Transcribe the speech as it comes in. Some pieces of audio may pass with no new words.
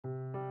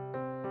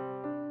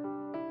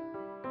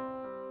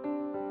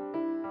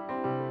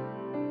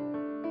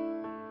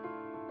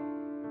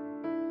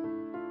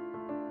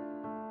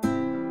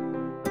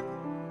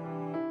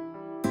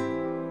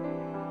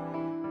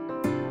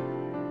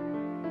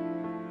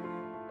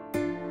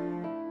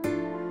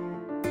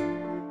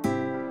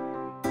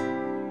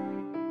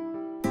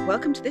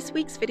Welcome to this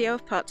week's video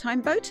of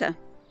Part-Time Boater,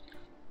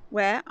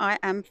 where I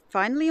am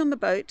finally on the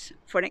boat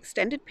for an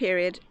extended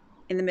period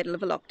in the middle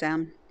of a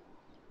lockdown.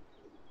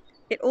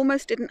 It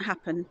almost didn't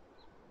happen.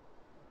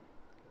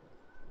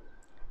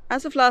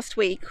 As of last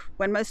week,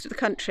 when most of the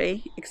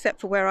country,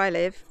 except for where I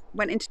live,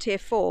 went into Tier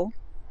 4,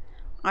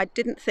 I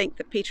didn't think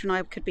that Peter and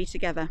I could be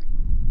together.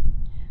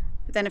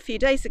 But then a few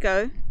days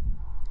ago,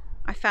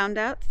 I found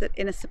out that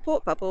in a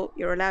support bubble,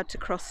 you're allowed to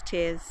cross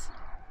tiers.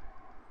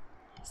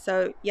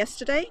 So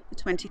yesterday, the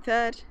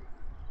 23rd,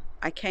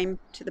 I came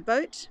to the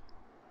boat,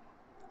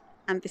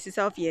 and this is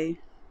our view.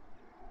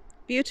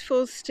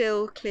 Beautiful,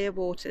 still, clear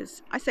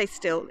waters. I say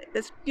still,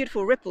 there's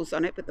beautiful ripples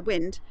on it with the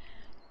wind,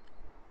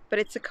 but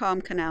it's a calm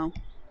canal.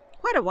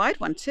 Quite a wide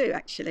one too,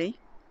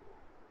 actually.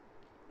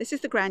 This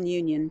is the Grand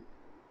Union.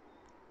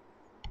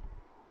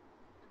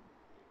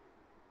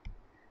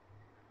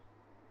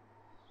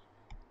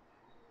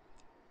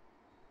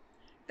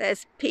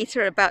 There's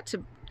Peter about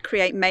to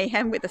create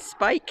mayhem with a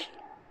spike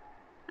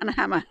and a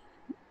hammer.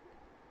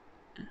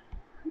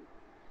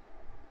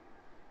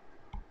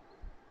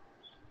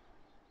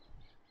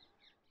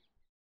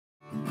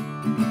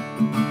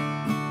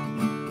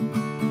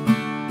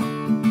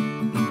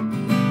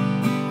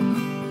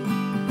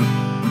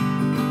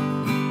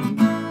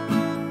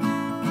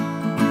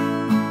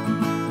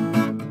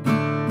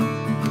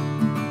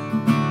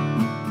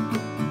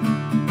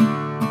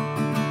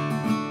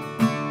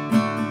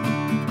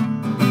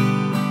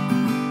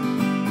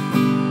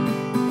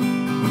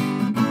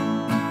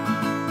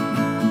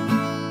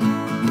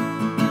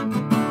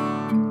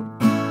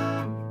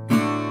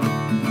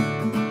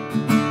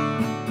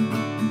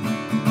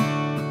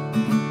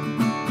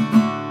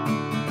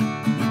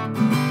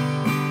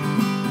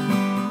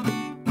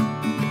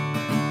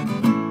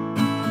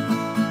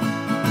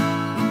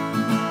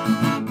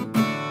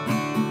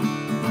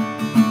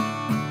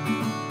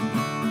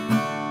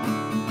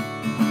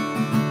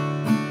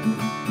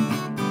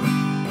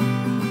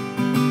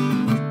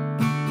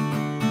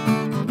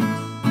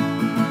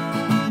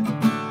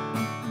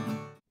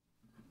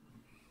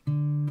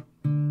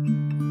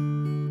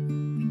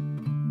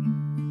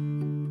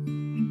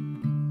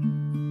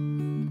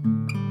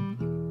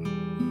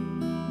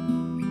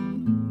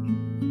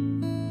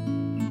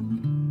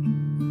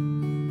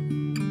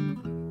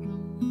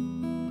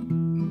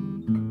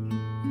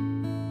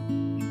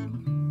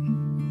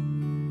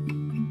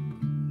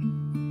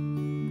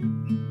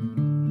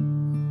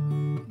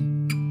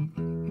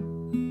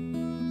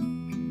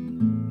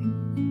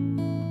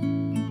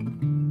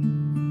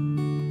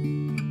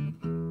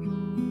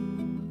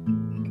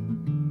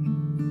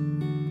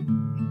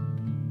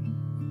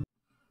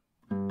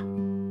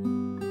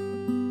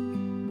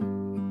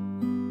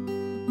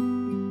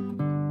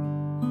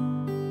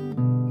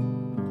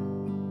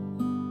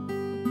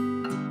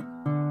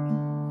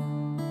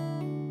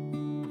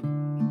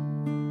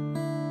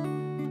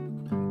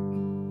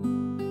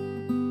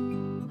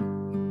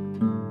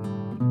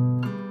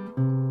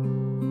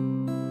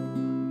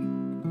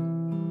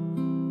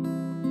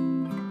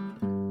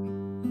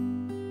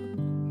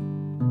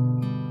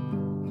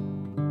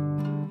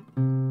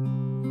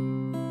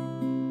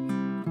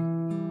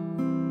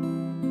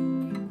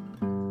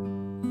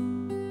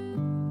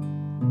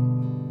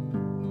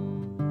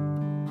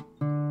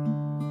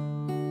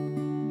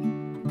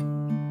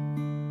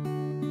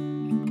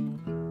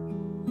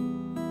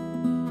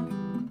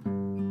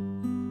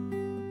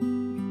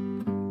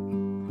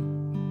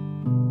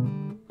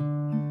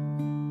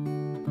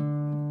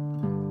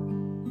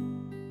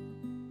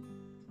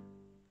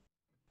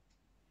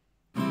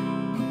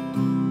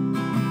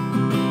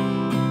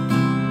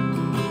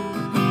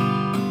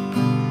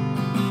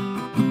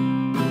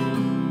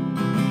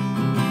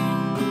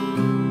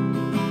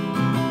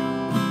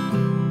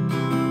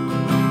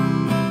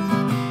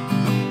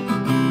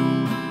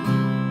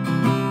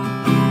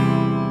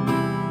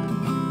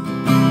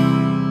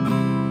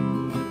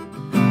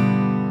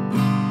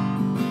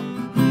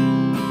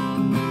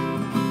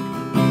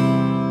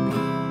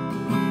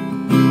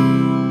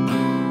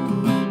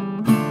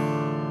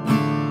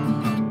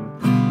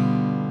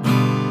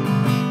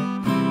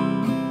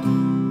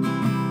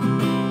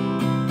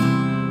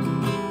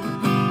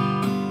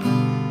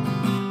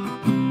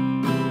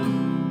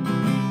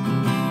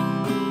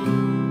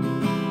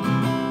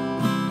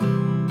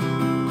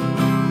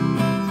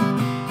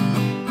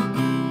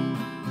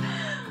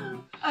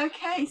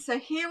 Okay, so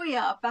here we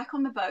are back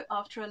on the boat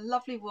after a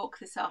lovely walk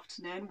this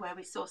afternoon where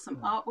we saw some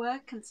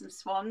artwork and some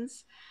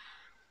swans,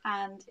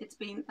 and it's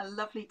been a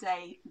lovely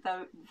day,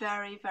 though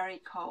very, very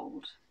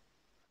cold.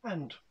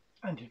 And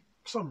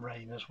some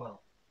rain as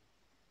well.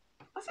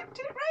 Was it?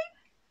 Did it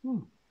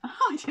rain?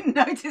 Oh, I didn't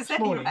notice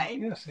any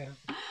rain. Yes, yeah.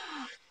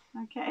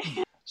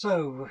 Okay.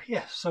 So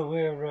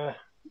we're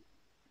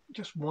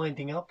just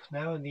winding up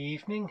now in the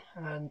evening,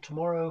 and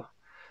tomorrow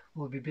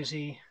we'll be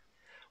busy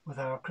with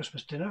our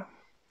Christmas dinner.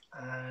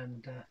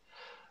 And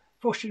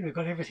fortunately, we've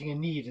got everything you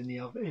need in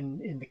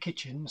the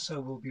kitchen. So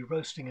we'll be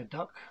roasting a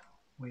duck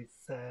with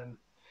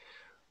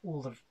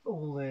all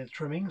the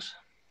trimmings,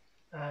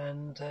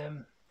 and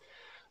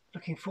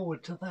looking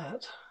forward to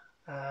that.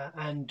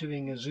 And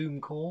doing a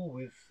Zoom call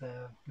with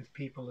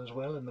people as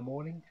well in the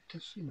morning. It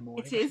is in the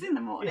morning. It is in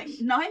the morning.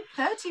 Yes.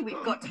 9:30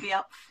 we've got to be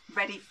up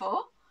ready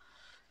for.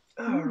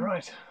 Oh,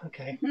 right.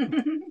 Okay.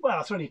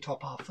 Well, it's only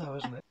top half though,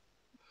 isn't it?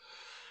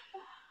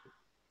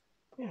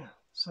 Yeah.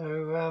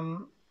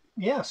 So,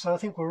 so I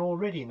think we're all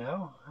ready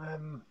now.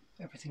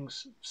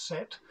 Everything's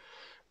set.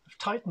 I've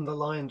tightened the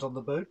lines on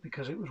the boat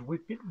because it was a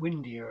bit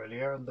windy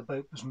earlier and the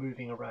boat was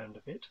moving around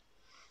a bit.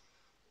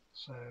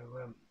 So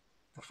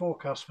the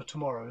forecast for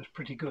tomorrow is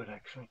pretty good,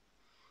 actually.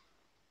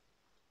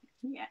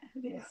 Yeah,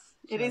 it is.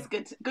 Yeah, it is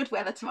good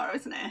weather tomorrow,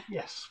 isn't it?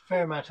 Yes,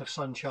 fair amount of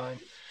sunshine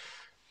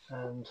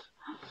and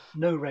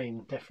no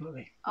rain,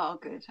 definitely. Oh,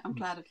 good. I'm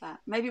glad of that.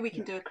 Maybe we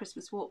can do a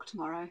Christmas walk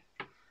tomorrow.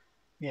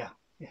 Yeah,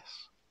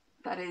 yes.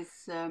 That is,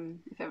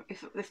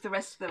 if the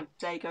rest of the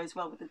day goes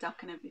well with the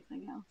duck and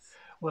everything else.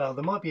 Well,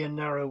 there might be a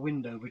narrow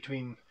window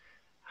between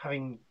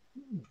having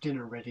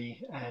dinner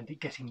ready and it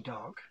getting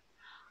dark.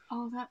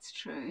 Oh, that's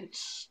true.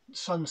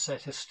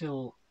 Sunset is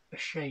still a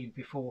shade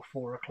before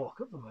 4 o'clock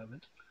at the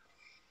moment.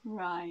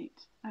 Right.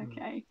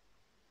 Okay.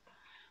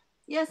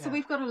 Yeah, so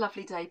we've got a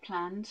lovely day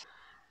planned.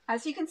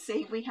 As you can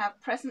see, we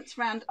have presents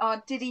around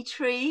our diddy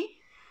tree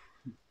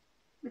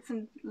with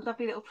some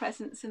lovely little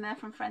presents in there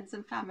from friends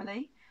and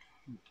family.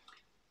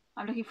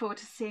 I'm looking forward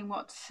to seeing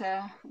what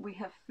we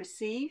have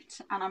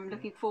received, and I'm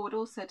looking forward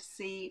also to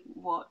see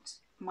what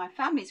my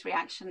family's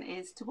reaction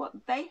is to what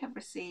they have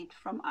received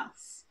from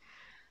us.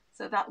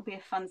 So that will be a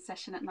fun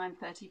session at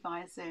 9:30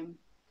 via Zoom.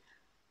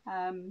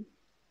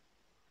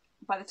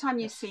 By the time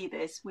you see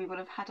this, we will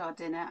have had our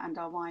dinner and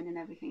our wine and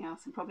everything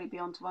else, and probably be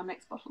on to our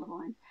next bottle of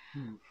wine.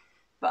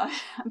 But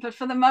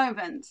for the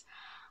moment,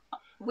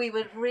 we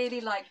would really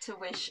like to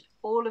wish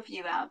all of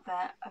you out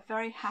there a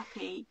very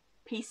happy,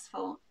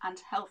 peaceful and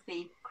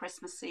healthy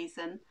Christmas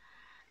season,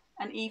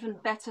 an even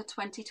better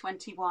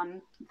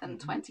 2021 than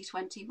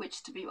 2020,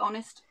 which, to be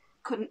honest,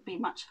 couldn't be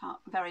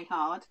very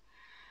hard.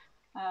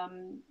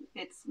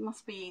 It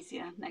must be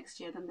easier next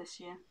year than this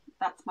year.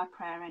 That's my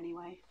prayer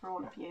anyway for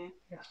all of you.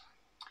 Yes.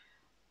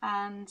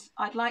 And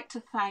I'd like to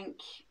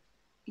thank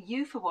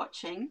you for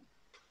watching,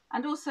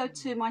 and also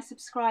to my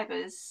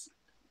subscribers,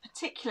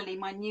 particularly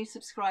my new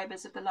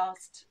subscribers of the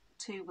last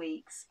 2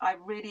 weeks. I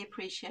really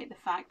appreciate the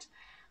fact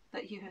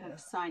that you have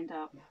signed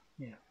up.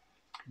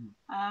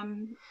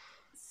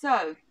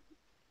 So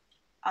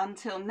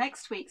until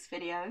next week's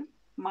video,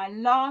 my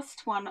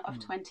last one of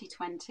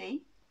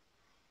 2020,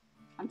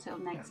 until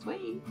next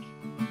week,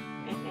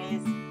 it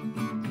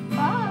is